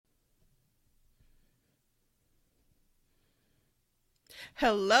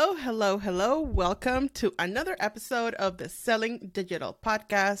Hello, hello, hello. Welcome to another episode of the Selling Digital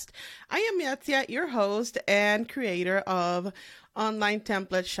podcast. I am Yatia, your host and creator of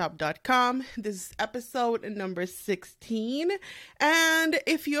OnlineTemplateShop.com. This is episode number 16. And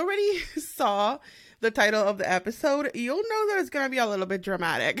if you already saw the title of the episode, you'll know that it's going to be a little bit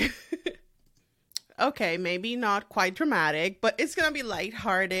dramatic. Okay, maybe not quite dramatic, but it's going to be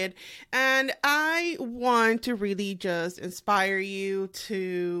lighthearted. And I want to really just inspire you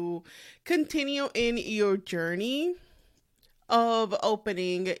to continue in your journey of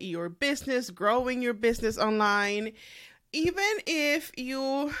opening your business, growing your business online. Even if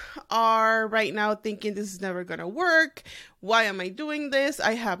you are right now thinking this is never going to work, why am I doing this?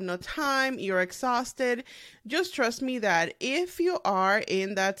 I have no time, you're exhausted. Just trust me that if you are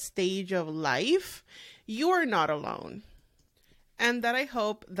in that stage of life, you are not alone. And that I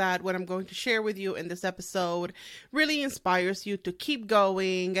hope that what I'm going to share with you in this episode really inspires you to keep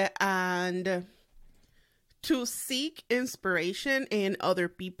going and to seek inspiration in other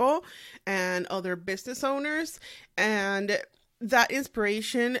people and other business owners, and that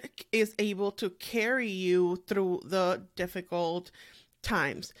inspiration is able to carry you through the difficult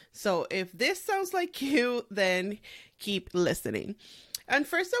times. So if this sounds like you, then keep listening. And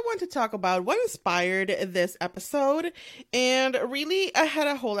first, I want to talk about what inspired this episode. And really, I had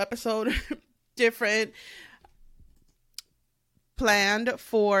a whole episode different planned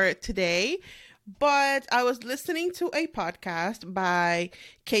for today. But I was listening to a podcast by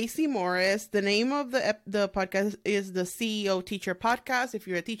Casey Morris. The name of the podcast is the CEO Teacher Podcast. If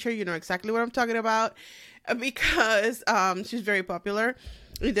you're a teacher, you know exactly what I'm talking about because she's very popular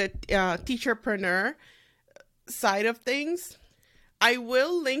in the teacherpreneur side of things. I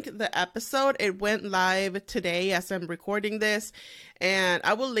will link the episode. It went live today as I'm recording this, and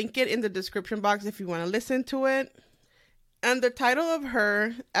I will link it in the description box if you want to listen to it. And the title of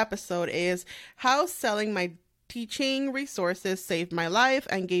her episode is How Selling My Teaching Resources Saved My Life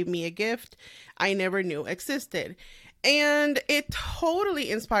and Gave Me a Gift I Never Knew Existed. And it totally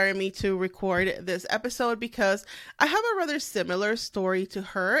inspired me to record this episode because I have a rather similar story to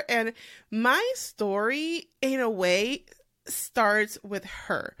her. And my story, in a way, starts with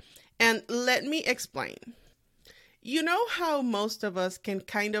her. And let me explain. You know how most of us can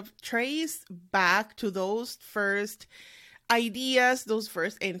kind of trace back to those first ideas, those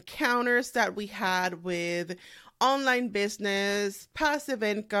first encounters that we had with online business, passive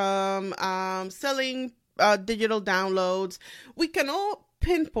income, selling digital downloads. We can all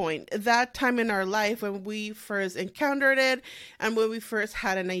pinpoint that time in our life when we first encountered it and when we first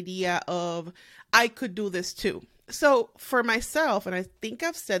had an idea of, I could do this too. So for myself, and I think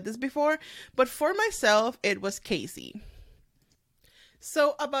I've said this before, but for myself, it was Casey.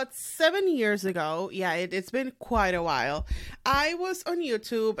 So about 7 years ago, it's been quite a while, I was on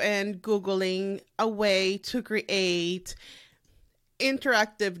YouTube and Googling a way to create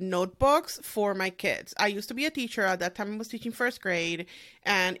interactive notebooks for my kids. I used to be a teacher. At that time I was teaching first grade,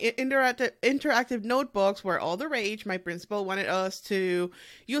 and interactive notebooks were all the rage. My principal wanted us to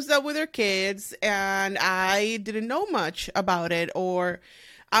use that with our kids, and I didn't know much about it, or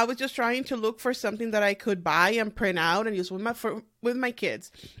I was just trying to look for something that I could buy and print out and use with my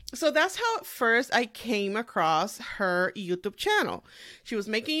kids. So that's how at first I came across her YouTube channel. She was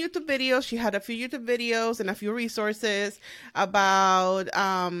making YouTube videos. She had a few YouTube videos and a few resources about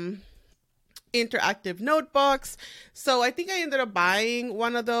interactive notebooks. So I think I ended up buying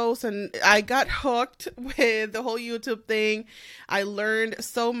one of those and I got hooked with the whole YouTube thing. I learned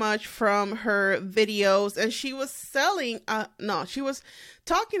so much from her videos, and she was she was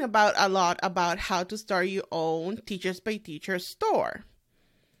talking about a lot about how to start your own Teachers by Teacher store.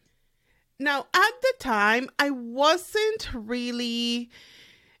 Now, at the time, I wasn't really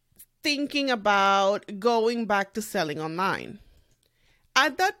thinking about going back to selling online.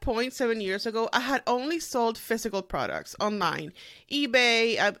 At that point, 7 years ago, I had only sold physical products online.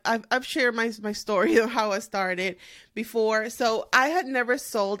 eBay, I've shared my story of how I started before. So I had never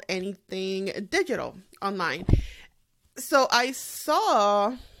sold anything digital online. So I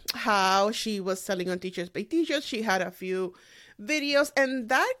saw how she was selling on Teachers by Teachers. She had a few videos, and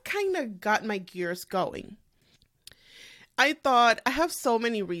that kind of got my gears going. I thought, I have so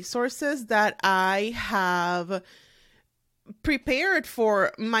many resources that I have prepared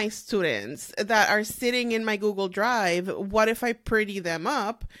for my students that are sitting in my Google Drive. What if I pretty them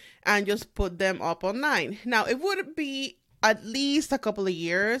up and just put them up online? Now, it would be at least a couple of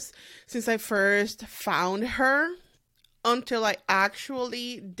years since I first found her until I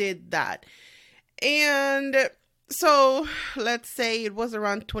actually did that. And So let's say it was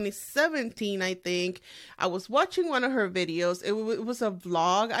around 2017, I think. I was watching one of her videos. It was a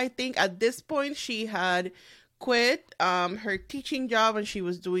vlog, I think. At this point, she had quit her teaching job and she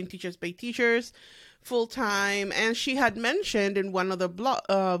was doing Teachers Pay Teachers full time. And she had mentioned in one of the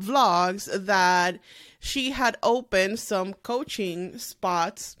vlogs that she had opened some coaching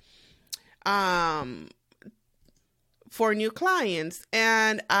spots for new clients.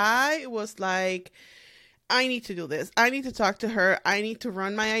 And I was like, I need to do this. I need to talk to her. I need to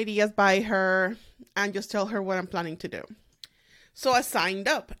run my ideas by her and just tell her what I'm planning to do. So I signed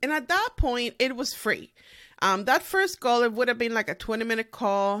up. And at that point, it was free. That first call, it would have been like a 20-minute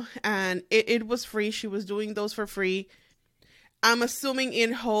call, and it was free. She was doing those for free. I'm assuming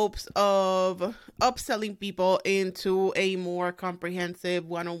in hopes of upselling people into a more comprehensive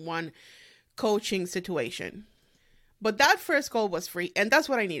one-on-one coaching situation. But that first call was free, and that's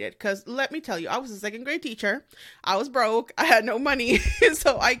what I needed. Because let me tell you, I was a second grade teacher. I was broke. I had no money,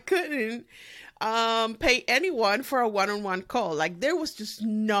 so I couldn't pay anyone for a one-on-one call. Like, there was just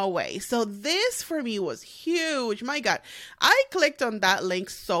no way. So this for me was huge. My God, I clicked on that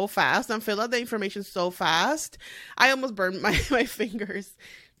link so fast and filled out the information so fast. I almost burned my fingers.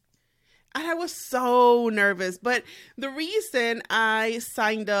 And I was so nervous. But the reason I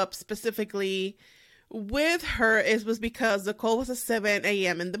signed up specifically with her was because the call was at 7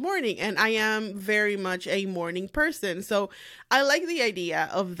 a.m. in the morning, and I am very much a morning person. So I like the idea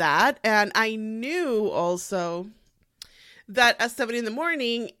of that. And I knew also that at 7 in the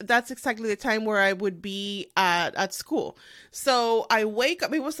morning, that's exactly the time where I would be at school. So I wake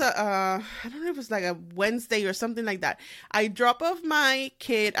up, it was I don't know if it was like a Wednesday or something like that. I drop off my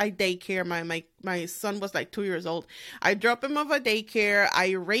kid at daycare. My son was like 2 years old. I drop him off at daycare.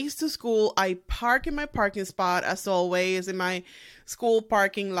 I race to school. I park in my parking spot, as always, in my school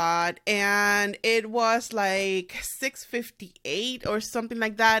parking lot. And it was like 6:58 or something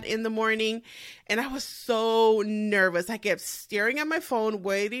like that in the morning. And I was so nervous. I kept staring at my phone,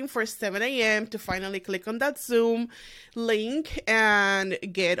 waiting for 7 a.m. to finally click on that Zoom link and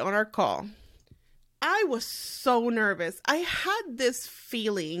get on our call. I was so nervous. I had this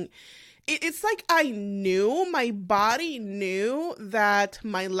feeling. It's like I knew, my body knew that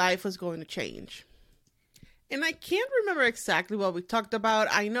my life was going to change. And I can't remember exactly what we talked about.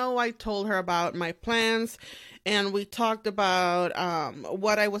 I know I told her about my plans, and we talked about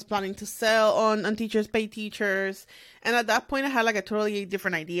what I was planning to sell on Teachers Pay Teachers. And at that point, I had like a totally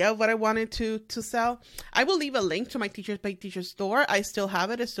different idea of what I wanted to sell. I will leave a link to my Teachers Pay Teachers store. I still have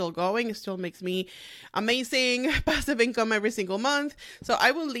it. It's still going. It still makes me amazing passive income every single month. So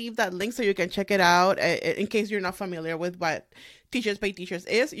I will leave that link so you can check it out. In case you're not familiar with what Teachers Pay Teachers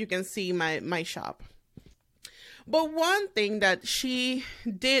is, you can see my shop. But one thing that she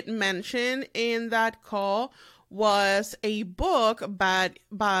did mention in that call was a book by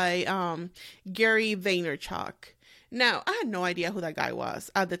Gary Vaynerchuk. Now, I had no idea who that guy was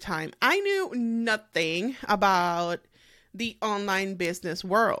at the time. I knew nothing about the online business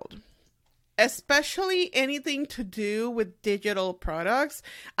world, especially anything to do with digital products.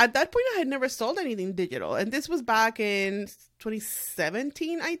 At that point, I had never sold anything digital. And this was back in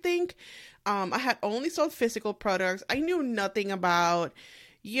 2017, I think. I had only sold physical products. I knew nothing about,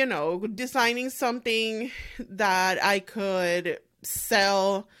 designing something that I could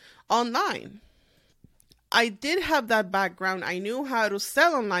sell online. I did have that background. I knew how to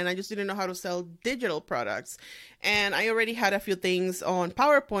sell online. I just didn't know how to sell digital products. And I already had a few things on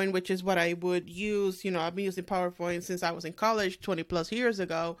PowerPoint, which is what I would use. I've been using PowerPoint since I was in college 20 plus years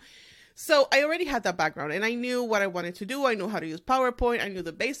ago. So I already had that background and I knew what I wanted to do. I knew how to use PowerPoint. I knew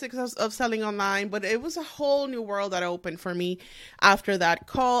the basics of selling online, but it was a whole new world that opened for me after that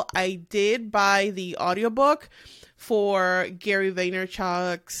call. I did buy the audiobook for Gary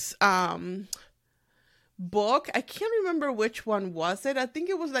Vaynerchuk's book. I can't remember which one was it. I think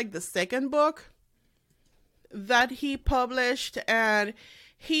it was like the second book that he published, and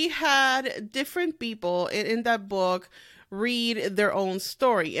he had different people in that book read their own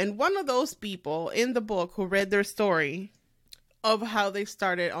story. And one of those people in the book who read their story of how they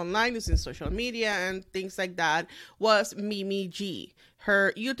started online using social media and things like that was Mimi G.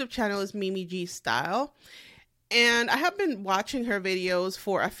 Her YouTube channel is Mimi G Style. And I have been watching her videos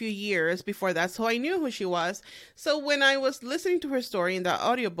for a few years before that, so I knew who she was. So when I was listening to her story in the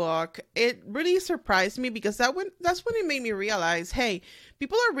audiobook, it really surprised me because that's when it made me realize, hey,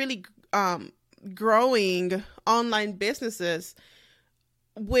 people are really growing online businesses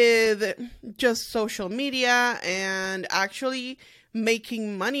with just social media and actually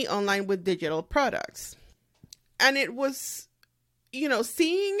making money online with digital products. And it was,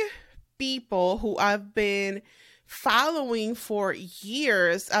 seeing people who I've been following for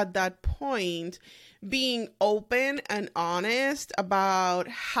years at that point, being open and honest about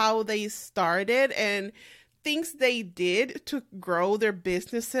how they started and things they did to grow their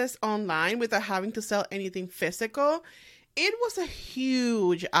businesses online without having to sell anything physical. It was a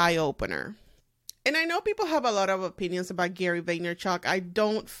huge eye-opener. And I know people have a lot of opinions about Gary Vaynerchuk. I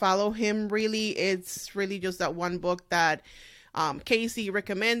don't follow him really. It's really just that one book that Casey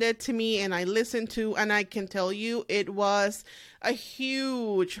recommended to me and I listened to, and I can tell you it was a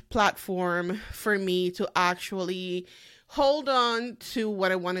huge platform for me to actually hold on to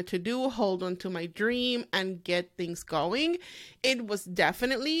what I wanted to do, hold on to my dream, and get things going. It was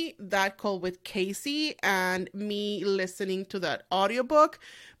definitely that call with Casey and me listening to that audiobook,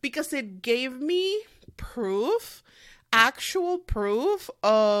 because it gave me proof, actual proof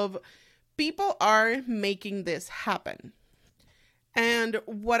of people are making this happen. And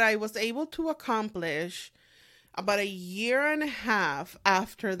what I was able to accomplish about a year and a half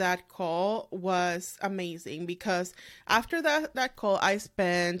after that call was amazing, because after that call, I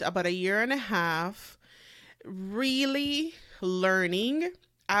spent about a year and a half really learning.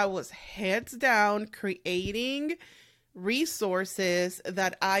 I was heads down creating resources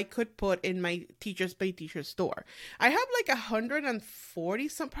that I could put in my Teachers Pay Teachers store. I have like 140,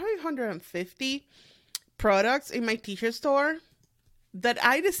 probably 150 products in my teacher store that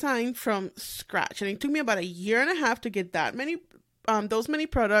I designed from scratch. And it took me about a year and a half to get that many, those many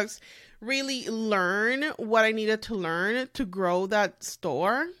products, really learn what I needed to learn to grow that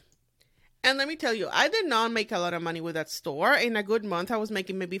store. And let me tell you, I did not make a lot of money with that store. In a good month, I was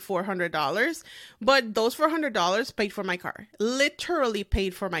making maybe $400, but those $400 paid for my car, literally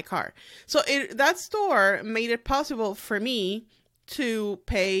paid for my car. So that store made it possible for me to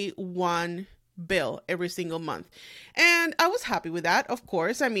pay one bill every single month. And I was happy with that, of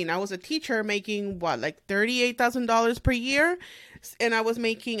course. I mean, I was a teacher making like $38,000 per year, and I was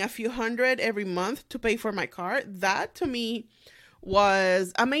making a few hundred every month to pay for my car. That to me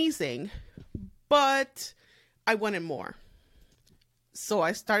was amazing, but I wanted more. So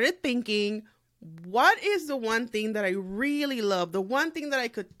I started thinking, what is the one thing that I really love? The one thing that I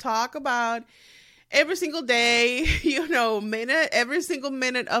could talk about every single day, every single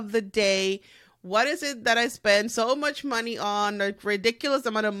minute of the day. What is it that I spend so much money on, a ridiculous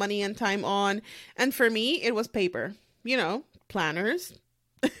amount of money and time on? And for me, it was paper, planners,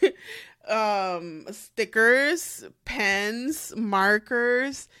 stickers, pens,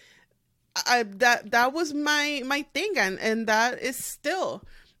 markers. That was my thing, and that is still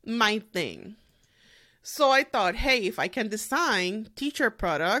my thing. So I thought, hey, if I can design teacher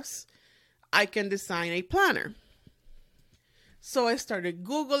products, I can design a planner. So I started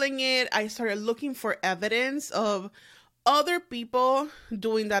Googling it. I started looking for evidence of other people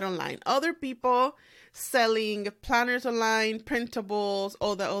doing that online, other people selling planners online, printables,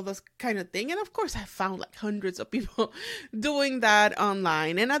 all this kind of thing. And of course, I found like hundreds of people doing that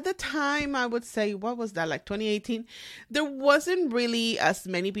online. And at the time, I would say, what was that, like 2018? There wasn't really as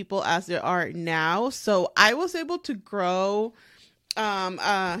many people as there are now. So I was able to grow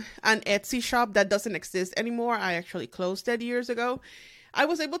an Etsy shop that doesn't exist anymore. I actually closed it years ago. I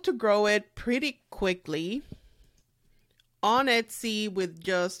was able to grow it pretty quickly on Etsy with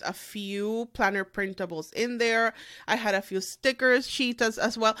just a few planner printables in there. I had a few stickers, sheets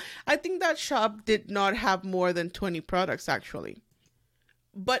as well. I think that shop did not have more than 20 products actually,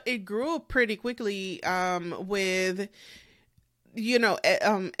 but it grew pretty quickly with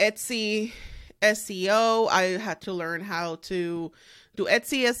Etsy SEO. I had to learn how to do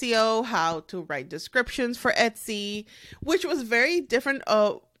Etsy SEO, how to write descriptions for Etsy, which was very different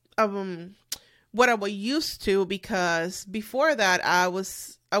of what I was used to, because before that I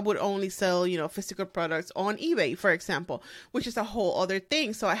would only sell, physical products on eBay, for example, which is a whole other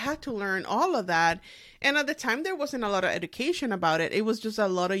thing. So I had to learn all of that. And at the time there wasn't a lot of education about it. It was just a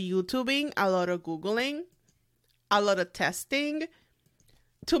lot of YouTubing, a lot of Googling, a lot of testing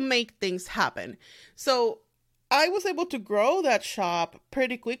to make things happen. So I was able to grow that shop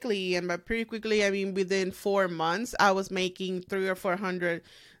pretty quickly. And by pretty quickly, I mean, within 4 months, I was making $300 or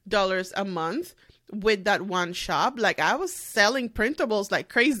 $400 a month with that one shop. Like, I was selling printables like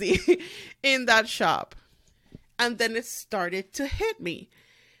crazy in that shop. And then it started to hit me.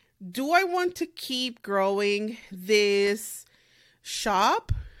 Do I want to keep growing this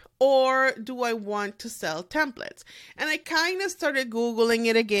shop, or do I want to sell templates? And I kind of started Googling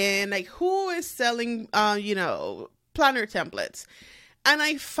it again, like who is selling, planner templates? And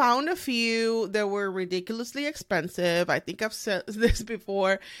I found a few that were ridiculously expensive. I think I've said this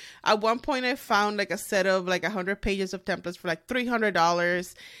before. At one point, I found like a set of like 100 pages of templates for like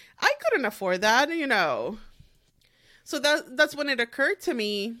 $300. I couldn't afford that, So that's when it occurred to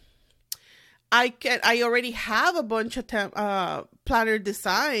me, I already have a bunch of planner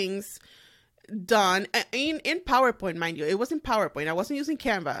designs done in PowerPoint, mind you. It was in PowerPoint. I wasn't using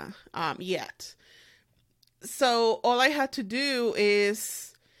Canva yet. So all I had to do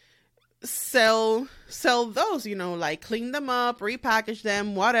is sell those, like clean them up, repackage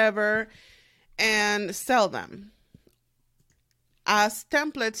them, whatever, and sell them as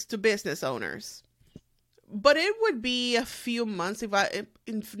templates to business owners. But it would be a few months,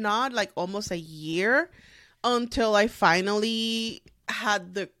 if not like almost a year, until I finally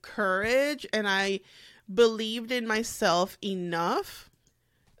had the courage and I believed in myself enough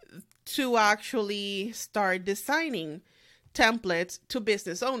to actually start designing templates to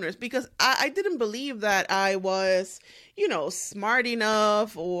business owners, because I didn't believe that I was, smart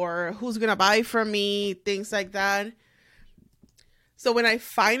enough, or who's going to buy from me, things like that. So when I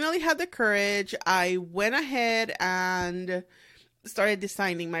finally had the courage, I went ahead and started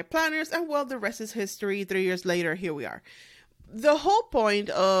designing my planners, and well, the rest is history. 3 years later, here we are. The whole point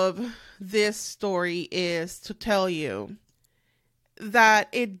of this story is to tell you that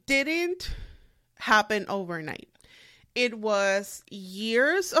it didn't happen overnight. It was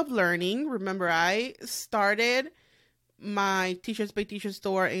years of learning. Remember, I started my T-shirts by Teacher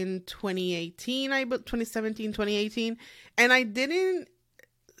store in 2017, 2018, and I didn't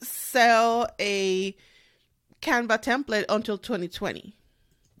sell a Canva template until 2020.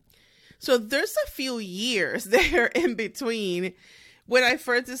 So there's a few years there in between when I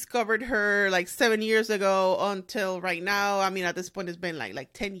first discovered her like 7 years ago until right now. I mean, at this point, it's been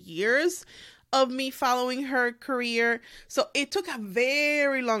like 10 years of me following her career. So it took a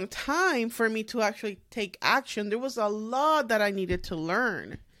very long time for me to actually take action. There was a lot that I needed to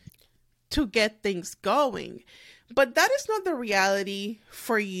learn to get things going. But that is not the reality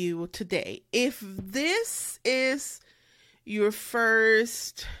for you today. If this is your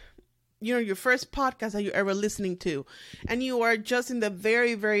first podcast that you're ever listening to, and you are just in the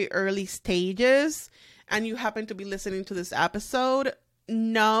very, very early stages, and you happen to be listening to this episode,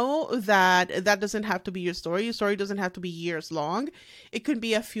 know that doesn't have to be your story. Your story doesn't have to be years long. It could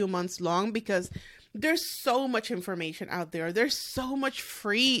be a few months long, because there's so much information out there. There's so much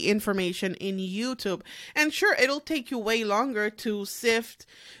free information in YouTube. And sure, it'll take you way longer to sift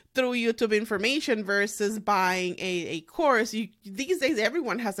through YouTube information versus buying a course. These days,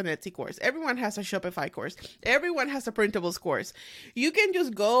 everyone has an Etsy course. Everyone has a Shopify course. Everyone has a printables course. You can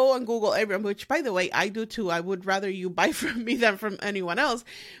just go and Google everyone, which, by the way, I do too. I would rather you buy from me than from anyone else.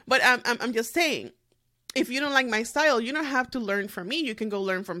 But I'm just saying, if you don't like my style, you don't have to learn from me. You can go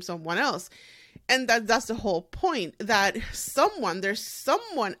learn from someone else. And that's the whole point, that there's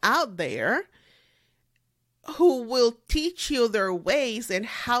someone out there who will teach you their ways and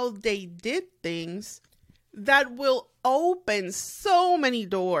how they did things that will open so many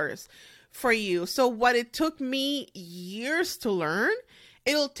doors for you. So what it took me years to learn,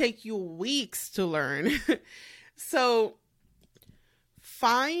 it'll take you weeks to learn. So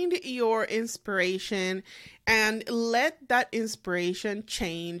find your inspiration and let that inspiration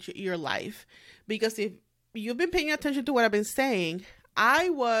change your life. Because if you've been paying attention to what I've been saying,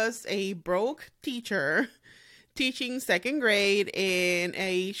 I was a broke teacher teaching second grade in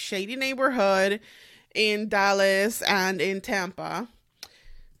a shady neighborhood in Dallas and in Tampa,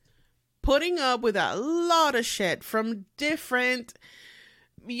 putting up with a lot of shit from different,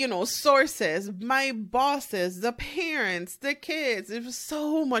 sources, my bosses, the parents, the kids. There was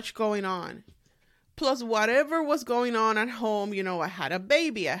so much going on. Plus whatever was going on at home, I had a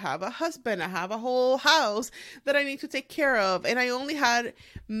baby, I have a husband, I have a whole house that I need to take care of. And I only had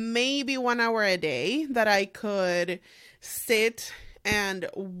maybe 1 hour a day that I could sit and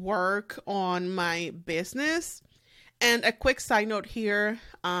work on my business. And a quick side note here,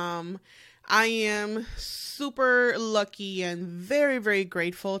 I am super lucky and very, very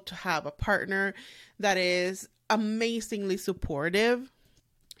grateful to have a partner that is amazingly supportive.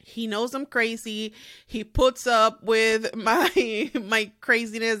 He knows I'm crazy. He puts up with my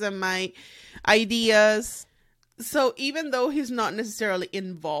craziness and my ideas. So even though he's not necessarily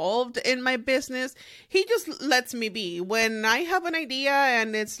involved in my business, he just lets me be. When I have an idea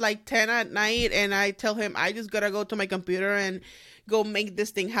and it's like 10 at night and I tell him I just gotta go to my computer and go make this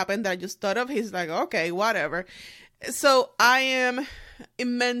thing happen that I just thought of, he's like, okay, whatever. So I am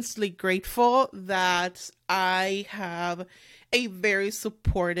immensely grateful that I have a very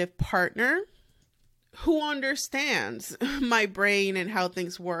supportive partner who understands my brain and how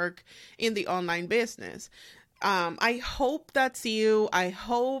things work in the online business. I hope that's you. I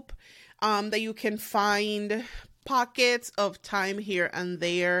hope that you can find pockets of time here and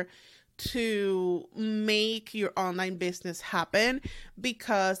there to make your online business happen,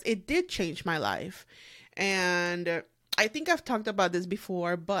 because it did change my life. And I think I've talked about this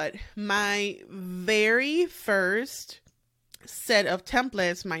before, but my very first set of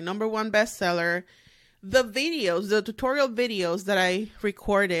templates, my number one bestseller, the videos, the tutorial videos that I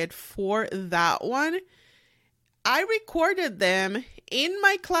recorded for that one, I recorded them in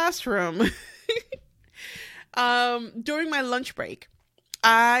my classroom during my lunch break.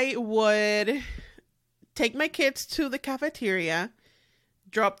 I would take my kids to the cafeteria,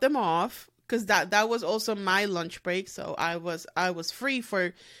 drop them off, because that was also my lunch break. So I was free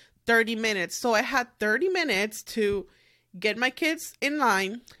for 30 minutes. So I had 30 minutes to get my kids in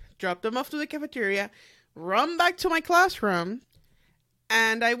line, drop them off to the cafeteria, run back to my classroom,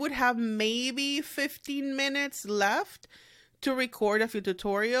 and I would have maybe 15 minutes left to record a few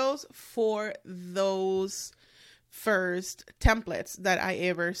tutorials for those first templates that I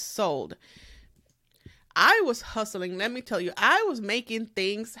ever sold. I was hustling, let me tell you. I was making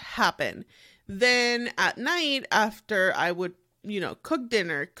things happen. Then at night, after I would, cook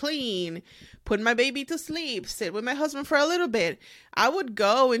dinner, clean, put my baby to sleep, sit with my husband for a little bit, I would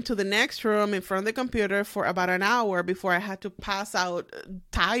go into the next room in front of the computer for about an hour before I had to pass out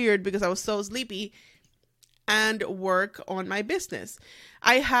tired because I was so sleepy, and work on my business.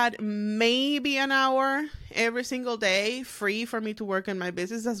 I had maybe an hour every single day free for me to work on my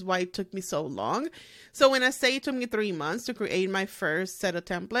business. That's why it took me so long. So when I say it took me 3 months to create my first set of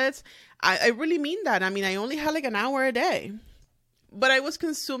templates, I really mean that. I mean, I only had like an hour a day. But I was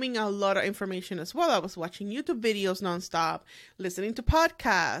consuming a lot of information as well. I was watching YouTube videos nonstop, listening to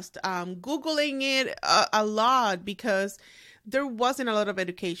podcasts, Googling it a lot, because there wasn't a lot of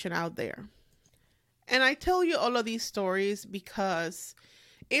education out there. And I tell you all of these stories because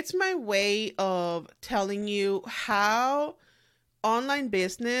it's my way of telling you how online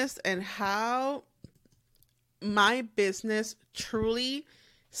business and how my business truly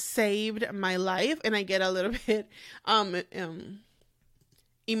saved my life. And I get a little bit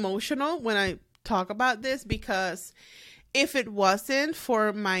emotional when I talk about this, because if it wasn't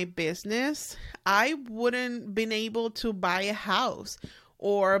for my business, I wouldn't been able to buy a house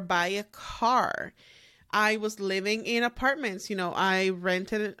or buy a car. I was living in apartments. I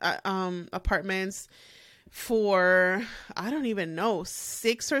rented apartments for, I don't even know,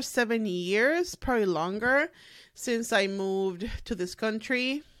 6 or 7 years, probably longer, since I moved to this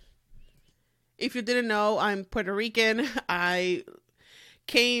country. If you didn't know, I'm Puerto Rican. I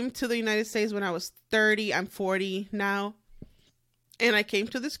came to the United States when I was 30. I'm 40 now. And I came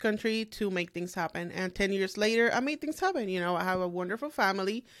to this country to make things happen. And 10 years later, I made things happen. I have a wonderful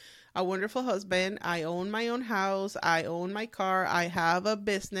family, a wonderful husband. I own my own house. I own my car. I have a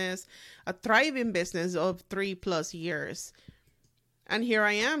business, a thriving business of 3+ years. And here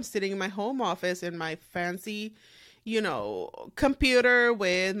I am sitting in my home office in my fancy, computer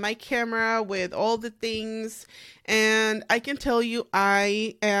with my camera, with all the things. And I can tell you,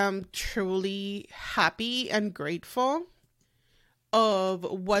 I am truly happy and grateful of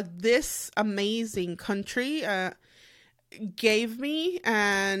what this amazing country gave me,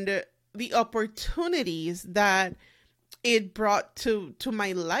 and the opportunities that it brought to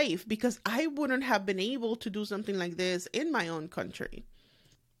my life, because I wouldn't have been able to do something like this in my own country.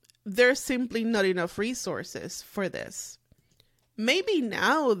 There's simply not enough resources for this. Maybe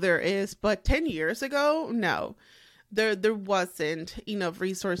now there is, but 10 years ago, no. There wasn't enough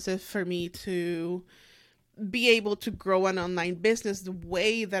resources for me to be able to grow an online business the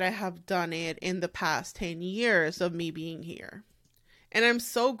way that I have done it in the past 10 years of me being here. And I'm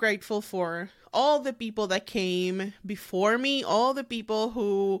so grateful for all the people that came before me, all the people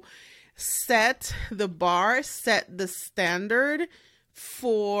who set the bar, set the standard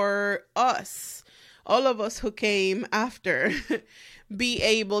for us, all of us who came after, be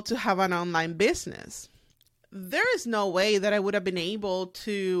able to have an online business. There is no way that I would have been able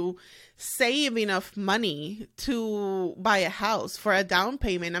to save enough money to buy a house for a down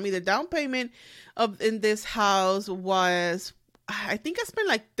payment. I mean, the down payment in this house was, I think I spent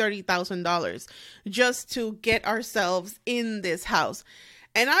like $30,000 just to get ourselves in this house.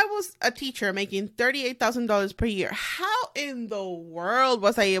 And I was a teacher making $38,000 per year. How in the world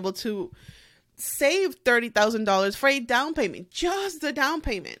was I able to save $30,000 for a down payment? Just the down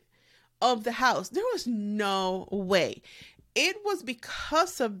payment of the house. There was no way. It was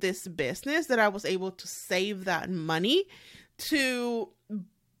because of this business that I was able to save that money to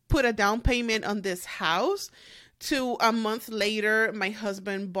put a down payment on this house. To a month later, my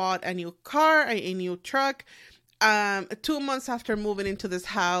husband bought a new car, a new truck. 2 months after moving into this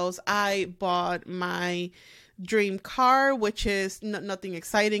house, I bought my dream car, which is nothing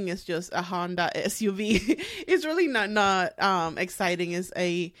exciting. It's just a Honda SUV. It's really not exciting. It's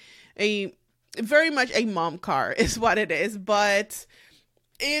a very much a mom car is what it is, but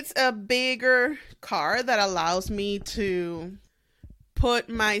it's a bigger car that allows me to put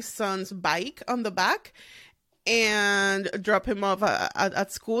my son's bike on the back and drop him off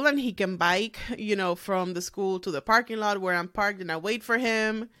at school, and he can bike, from the school to the parking lot where I'm parked, and I wait for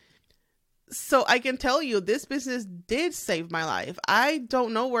him. So I can tell you, this business did save my life. I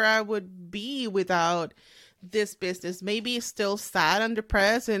don't know where I would be without this business. Maybe still sad and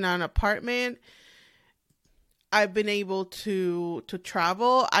depressed in an apartment. I've been able to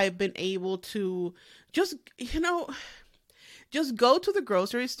travel. I've been able to just go to the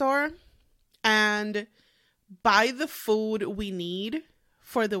grocery store and buy the food we need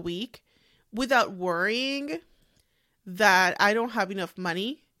for the week without worrying that I don't have enough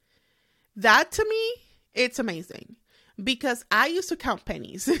money. That to me, it's amazing, because I used to count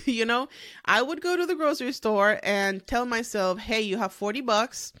pennies. I would go to the grocery store and tell myself, hey, you have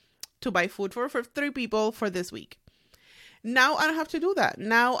 $40 to buy food for 3 people for this week. Now I don't have to do that.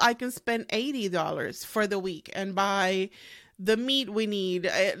 Now I can spend $80 for the week and buy the meat we need,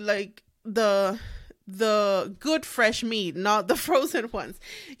 like the good fresh meat, not the frozen ones.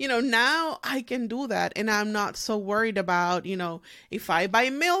 Now I can do that, and I'm not so worried about, if I buy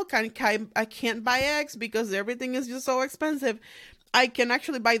milk, I can't buy eggs because everything is just so expensive. I can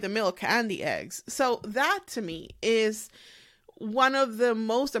actually buy the milk and the eggs. So that to me is one of the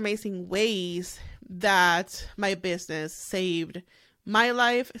most amazing ways that my business saved my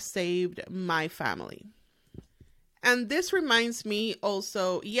life, saved my family. And this reminds me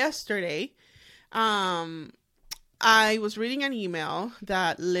also, yesterday, I was reading an email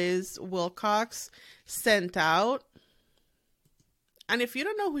that Liz Wilcox sent out. And if you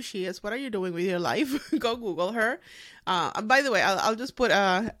don't know who she is, what are you doing with your life? Go Google her. By the way, I'll just put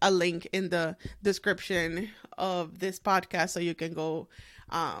a link in the description of this podcast so you can go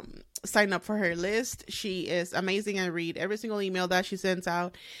sign up for her list. She is amazing. I read every single email that she sends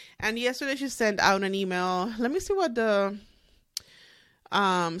out. And yesterday she sent out an email. Let me see what the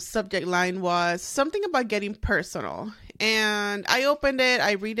subject line was. Something about getting personal. And I opened it.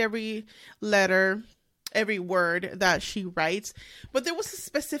 I read every letter, every word that she writes. But there was a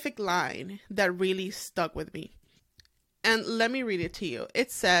specific line that really stuck with me. And let me read it to you.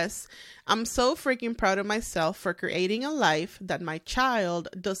 It says, I'm so freaking proud of myself for creating a life that my child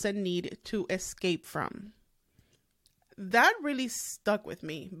doesn't need to escape from. That really stuck with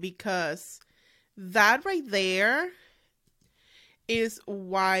me, because that right there is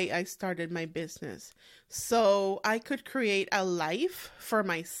why I started my business. So I could create a life for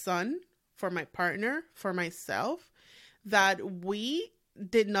my son, for my partner, for myself, that we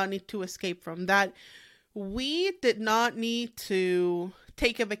did not need to escape from, that we did not need to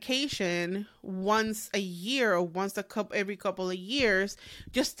take a vacation once a year or every couple of years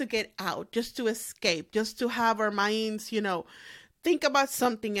just to get out, just to escape, just to have our minds, think about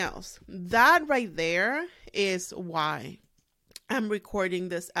something else. That right there is why I'm recording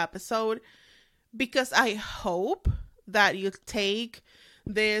this episode, because I hope that you take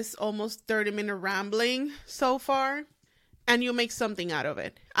this almost 30-minute rambling so far and you make something out of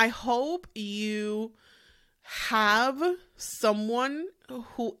it. I hope you have someone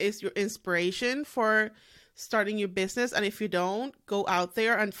who is your inspiration for starting your business. And if you don't, go out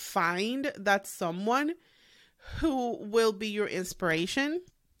there and find that someone who will be your inspiration.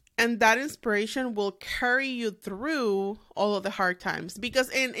 And that inspiration will carry you through all of the hard times. Because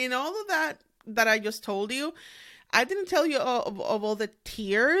in all of that I just told you, I didn't tell you of all the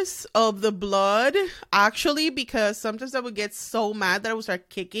tears, of the blood, actually, because sometimes I would get so mad that I would start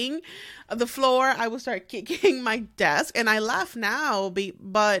kicking the floor. I would start kicking my desk, and I laugh now,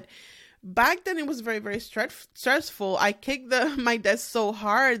 but back then it was very, very stressful. I kicked my desk so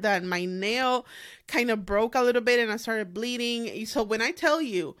hard that my nail kind of broke a little bit and I started bleeding. So when I tell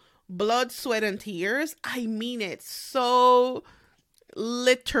you blood, sweat, and tears, I mean it so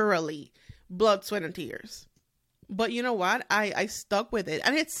literally. Blood, sweat, and tears. But you know what? I stuck with it,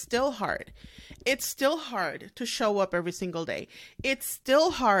 and it's still hard. It's still hard to show up every single day. It's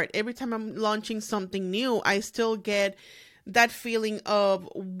still hard. Every time I'm launching something new, I still get that feeling of,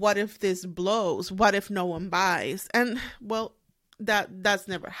 what if this blows? What if no one buys? And well, that's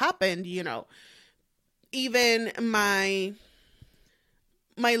never happened, Even my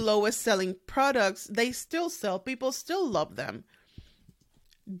lowest selling products, they still sell. People still love them.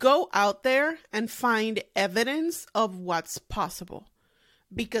 Go out there and find evidence of what's possible,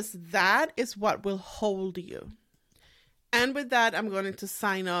 because that is what will hold you. And with that, I'm going to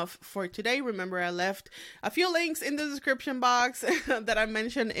sign off for today. Remember, I left a few links in the description box that I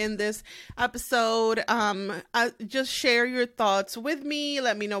mentioned in this episode. Just share your thoughts with me.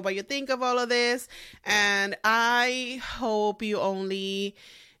 Let me know what you think of all of this. And I hope you only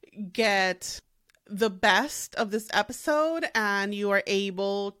get the best of this episode and you are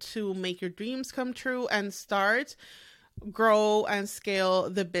able to make your dreams come true and start, grow, and scale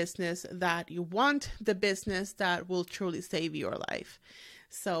the business that you want, the business that will truly save your life.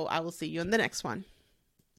 So I will see you in the next one.